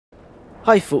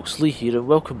Hi folks, Lee here and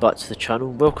welcome back to the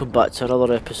channel. Welcome back to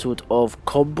another episode of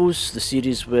Combos, the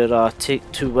series where I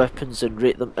take two weapons and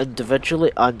rate them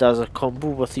individually and as a combo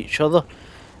with each other.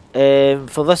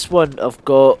 For this one I've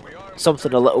got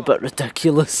something a little bit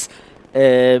ridiculous.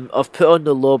 I've put on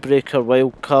the Lawbreaker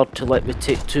wildcard to let me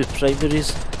take two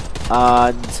primaries,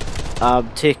 and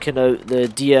I'm taking out the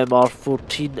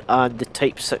DMR-14 and the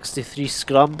Type 63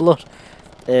 Scrambler.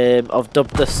 I've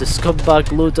dubbed this the Scumbag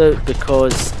loadout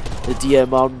because the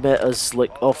DMR meta's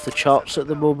like off the charts at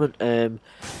the moment. The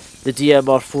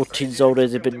DMR-14's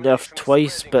already been nerfed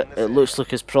twice, but it looks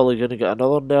like it's probably going to get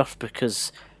another nerf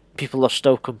because people are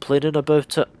still complaining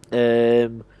about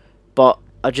it. But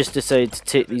I just decided to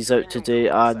take these out today,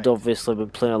 and obviously I've been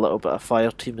playing a little bit of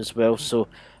Fireteam as well, so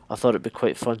I thought it'd be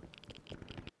quite fun.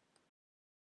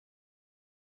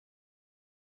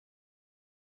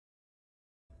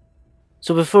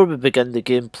 So before we begin the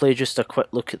gameplay, just a quick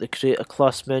look at the creator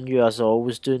class menu as I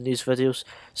always do in these videos.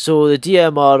 So the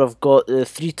DMR, I've got the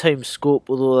 3x scope,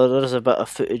 although there is a bit of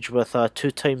footage with a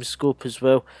 2x scope as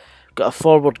well. Got a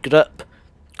forward grip,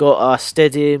 got a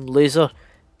steady aim laser.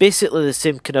 Basically the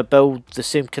same kind of build, the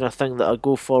same kind of thing that I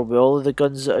go for with all of the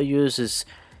guns that I use is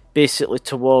basically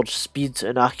towards speed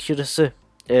and accuracy.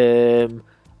 And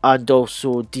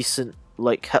also decent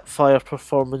like hip fire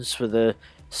performance with the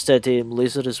steady aim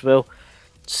laser as well.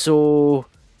 So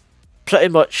pretty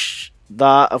much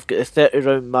that. I've got a 30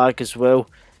 round mag as well,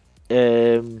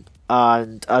 and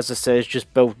as I said,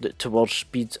 just building it towards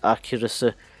speed,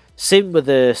 accuracy. Same with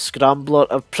the Scrambler.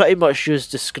 I've pretty much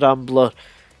used the Scrambler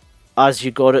as you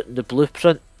got it in the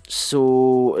blueprint,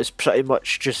 so it's pretty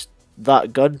much just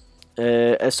that gun.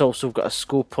 It's also got a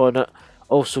scope on it,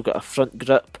 also got a front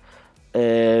grip.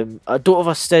 I don't have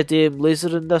a steady aim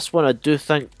laser in this one. I do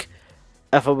think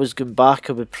if I was going back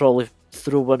I would probably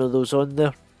throw one of those on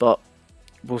there, but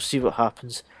we'll see what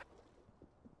happens.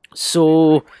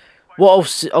 So what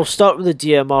I'll start with the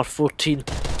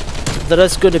DMR-14. There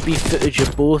is going to be footage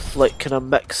of both like kind of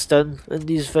mixed in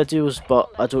these videos, but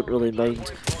I don't really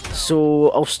mind. So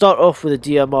I'll start off with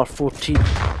the DMR-14.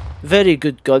 Very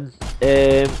good gun.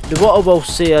 Now what I will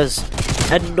say is,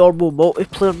 in normal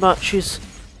multiplayer matches,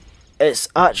 it's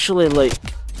actually like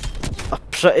a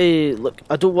pretty, like,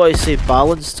 I don't want to say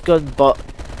balanced gun, but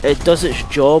it does its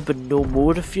job and no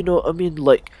more, if you know what I mean.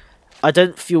 Like, I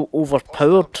didn't feel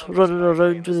overpowered running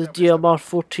around with the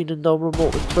DMR-14 in normal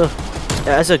multiplayer.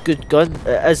 It is a good gun.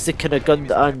 It is the kind of gun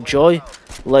that I enjoy.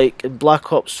 Like in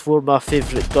Black Ops 4, my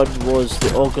favourite gun was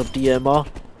the Auger DMR.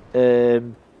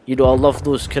 You know, I love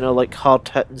those kind of like hard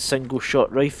hitting single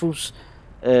shot rifles.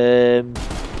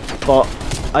 But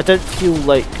I didn't feel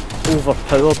like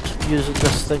overpowered using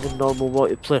this thing in normal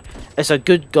multiplayer. It's a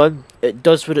good gun. It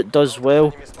does what it does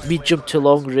well. Medium to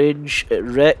long range, it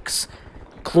wrecks.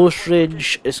 Close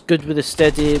range, it's good with a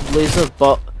steady aim laser,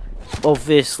 but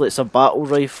obviously it's a battle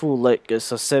rifle, like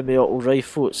it's a semi-auto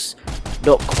rifle. It's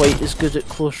not quite as good at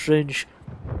close range.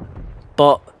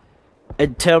 But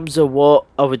in terms of what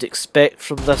I would expect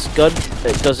from this gun,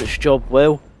 it does its job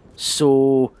well.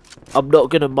 So I'm not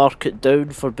going to mark it down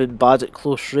for being bad at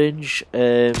close range.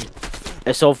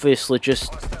 It's obviously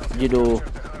just, you know,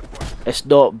 it's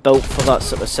not built for that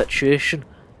sort of situation.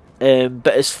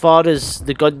 But as far as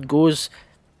the gun goes,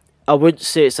 I wouldn't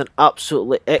say it's an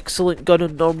absolutely excellent gun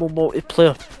in normal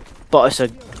multiplayer, but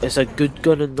it's a good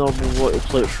gun in normal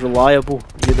multiplayer. It's reliable,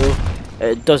 you know,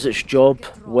 it does its job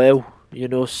well, you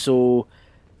know, so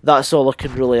that's all I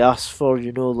can really ask for,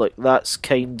 you know. Like, that's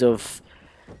kind of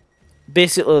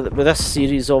basically with this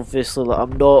series. Obviously, like,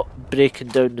 I'm not breaking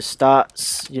down the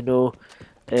stats, you know.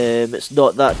 It's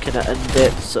not that kind of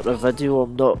in-depth sort of video.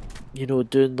 I'm not, you know,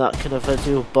 doing that kind of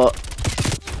video, but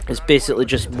it's basically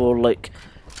just more like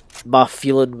my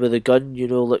feeling with the gun, you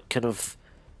know, like kind of,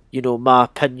 you know, my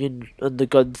opinion on the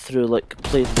gun through like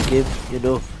playing the game, you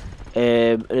know.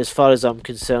 And as far as I'm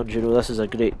concerned, you know, this is a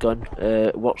great gun.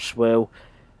 It works well.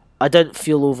 I didn't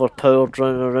feel overpowered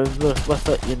running around with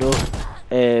it, you know.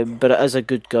 But it is a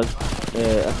good gun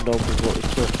in normal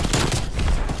multiplayer.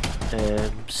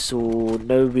 So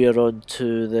now we are on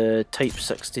to the Type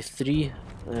 63.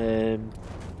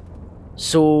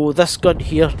 So this gun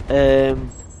here,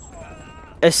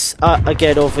 it's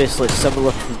again obviously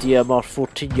similar to the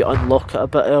DMR-14. You unlock it a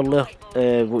bit earlier.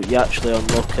 Well, you actually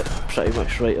unlock it pretty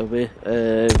much right away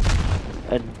in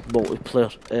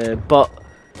multiplayer. But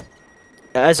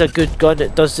it is a good gun.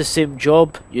 It does the same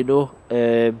job, you know.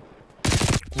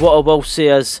 What I will say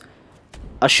is,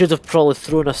 I should have probably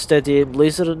thrown a steady aim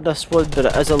laser in this one, but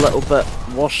it is a little bit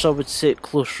worse, I would say, at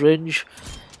close range.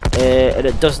 And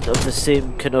it doesn't have the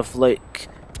same kind of like,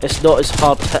 it's not as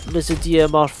hard hitting as a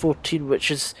DMR-14,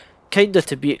 which is kinda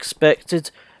to be expected,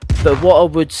 but what I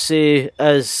would say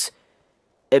is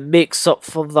it makes up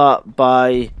for that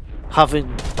by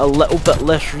having a little bit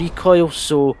less recoil.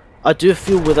 So I do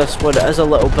feel with this one it is a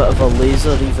little bit of a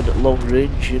laser even at long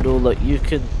range, you know, like you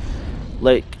can,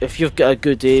 like if you've got a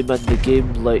good aim in the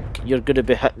game, like you're going to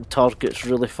be hitting targets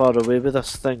really far away with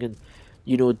this thing and,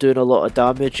 you know, doing a lot of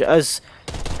damage. It is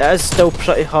still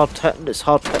pretty hard hitting, it's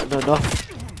hard hitting enough,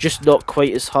 just not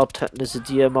quite as hard hitting as the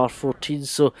DMR-14,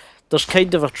 so there's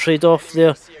kind of a trade-off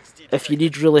there. If you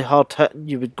need really hard hitting,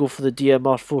 you would go for the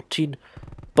DMR-14,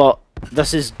 but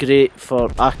this is great for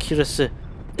accuracy,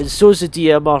 and so is the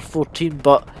DMR-14,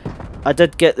 but I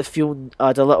did get the feeling I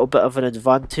had a little bit of an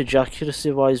advantage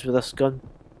accuracy-wise with this gun.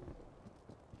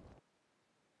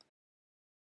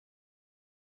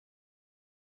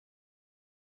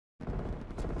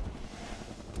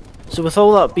 So with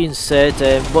all that being said,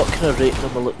 what kind of rating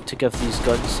am I looking to give these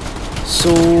guns?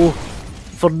 So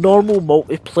for normal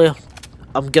multiplayer,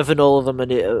 I'm giving all of them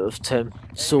an 8 out of 10.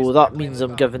 So that means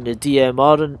I'm giving the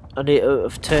DMR an 8 out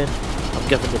of 10, I'm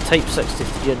giving the Type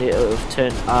 63 an 8 out of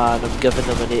 10, and I'm giving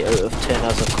them an 8 out of 10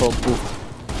 as a combo.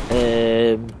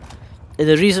 And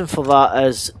the reason for that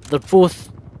is they're both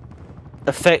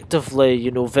effectively,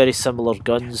 you know, very similar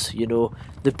guns, you know,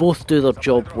 they both do their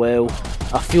job well.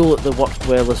 I feel that they work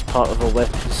well as part of a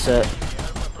weapon set.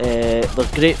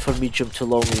 They're great for medium to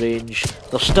long range,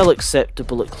 they're still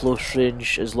acceptable at close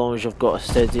range as long as you've got a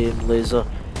steady aim laser,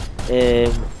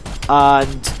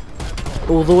 and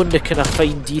although in the kind of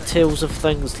fine details of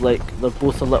things, like they're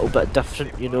both a little bit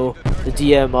different, you know, the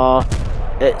DMR,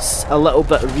 it's a little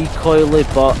bit recoily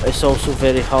but it's also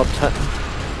very hard hitting,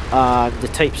 and the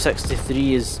Type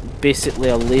 63 is basically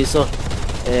a laser,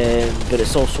 but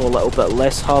it's also a little bit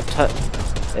less hard hitting.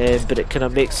 But it kind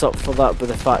of makes up for that by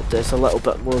the fact that it's a little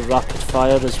bit more rapid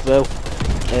fire as well.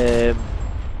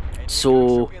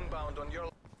 So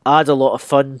I had a lot of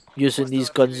fun using these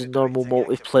guns in normal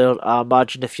multiplayer. I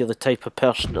imagine if you're the type of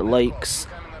person that likes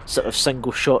sort of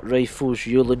single shot rifles,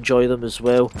 you'll enjoy them as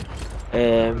well.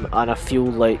 And I feel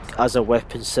like as a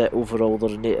weapon set overall they're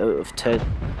an 8 out of 10.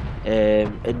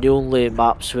 And the only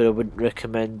maps where I wouldn't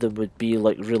recommend them would be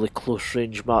like really close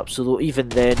range maps, although even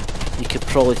then you could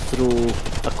probably throw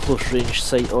a close range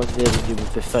sight on there and you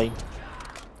would be fine.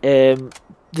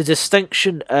 The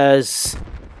distinction is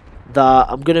that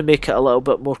I'm going to make it a little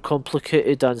bit more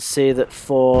complicated and say that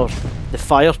for the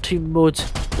fire team mode,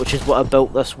 which is what I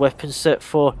built this weapon set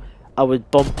for, I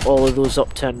would bump all of those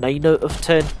up to a 9 out of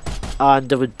 10,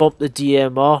 and I would bump the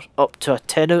DMR up to a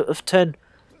 10 out of 10.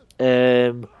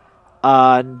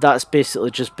 And that's basically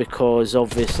just because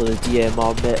obviously the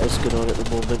DMR meta is going on at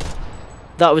the moment.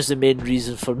 That was the main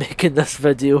reason for making this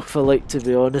video, if I like to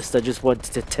be honest. I just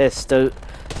wanted to test out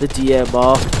the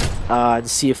DMR and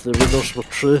see if the rumours were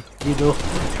true, you know.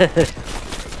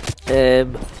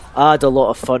 I had a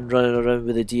lot of fun running around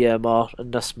with the DMR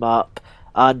in this map,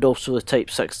 and also the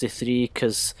Type 63,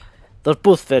 because they're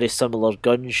both very similar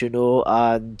guns, you know,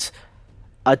 and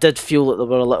I did feel that they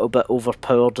were a little bit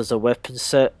overpowered as a weapon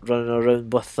set, running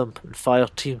around with them in fire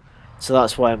team. So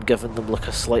that's why I'm giving them like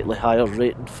a slightly higher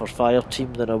rating for fire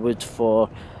team than I would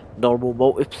for normal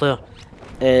multiplayer.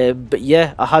 But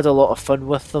yeah, I had a lot of fun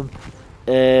with them.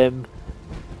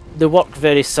 They work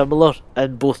very similar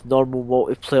in both normal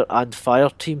multiplayer and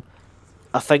fire team.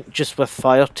 I think just with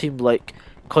fire team, like,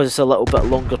 because it's a little bit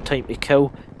longer time to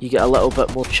kill, you get a little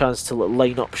bit more chance to like,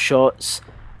 line up shots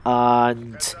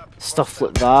and stuff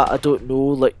like that. I don't know,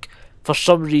 like, for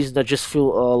some reason I just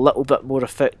feel a little bit more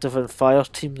effective in fire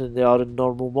team than they are in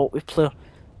normal multiplayer,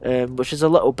 which is a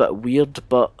little bit weird,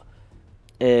 but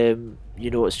you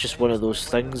know, it's just one of those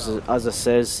things. As I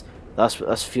says, that's what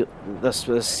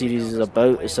this series is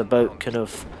about. It's about kind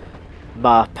of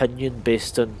my opinion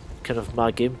based on kind of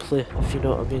my gameplay, if you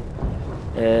know what I mean.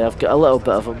 I've got a little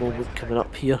bit of a moment coming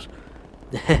up here.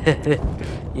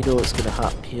 You know what's going to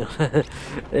happen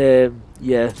here.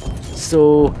 Yeah,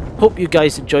 so hope you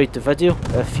guys enjoyed the video.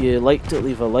 If you liked it,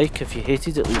 leave a like. If you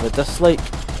hated it, leave a dislike.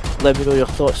 Let me know your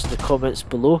thoughts in the comments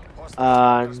below,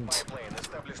 and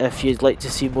if you'd like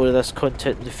to see more of this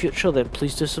content in the future, then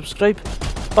please do subscribe.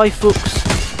 Bye folks.